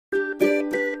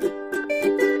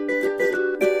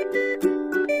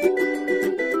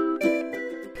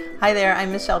Hi there,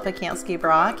 I'm Michelle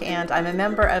Pacansky-Brock, and I'm a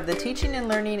member of the Teaching and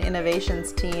Learning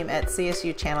Innovations team at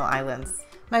CSU Channel Islands.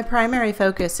 My primary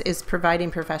focus is providing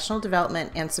professional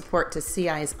development and support to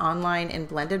CI's online and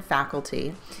blended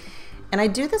faculty. And I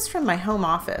do this from my home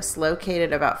office,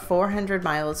 located about 400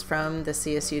 miles from the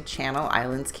CSU Channel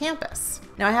Islands campus.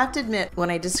 Now I have to admit, when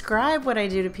I describe what I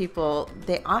do to people,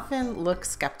 they often look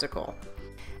skeptical.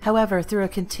 However, through a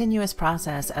continuous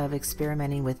process of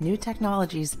experimenting with new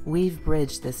technologies, we've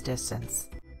bridged this distance.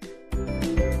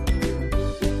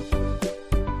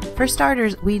 For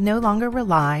starters, we no longer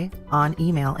rely on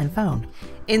email and phone.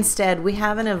 Instead, we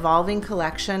have an evolving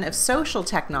collection of social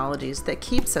technologies that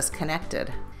keeps us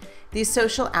connected. These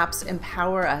social apps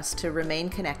empower us to remain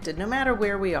connected no matter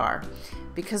where we are,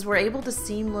 because we're able to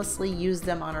seamlessly use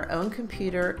them on our own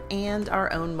computer and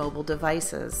our own mobile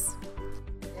devices.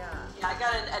 Yeah, I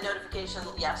got a notification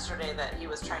yesterday that he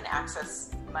was trying to access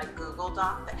my Google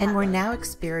Doc. And we're now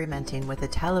experimenting with a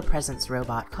telepresence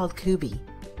robot called Kubi.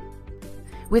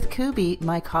 With Kubi,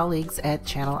 my colleagues at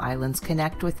Channel Islands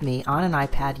connect with me on an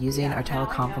iPad using our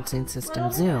teleconferencing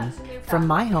system Zoom. From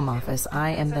my home office,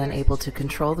 I am then able to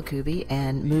control the Kubi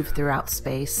and move throughout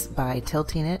space by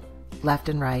tilting it left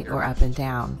and right or up and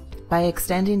down. By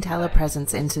extending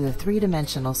telepresence into the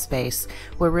three-dimensional space,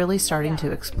 we're really starting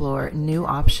to explore new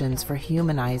options for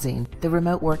humanizing the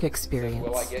remote work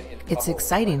experience. It's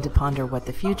exciting to ponder what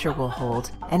the future will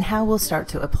hold and how we'll start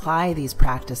to apply these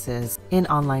practices in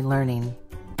online learning.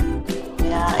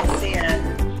 Yeah, I see it.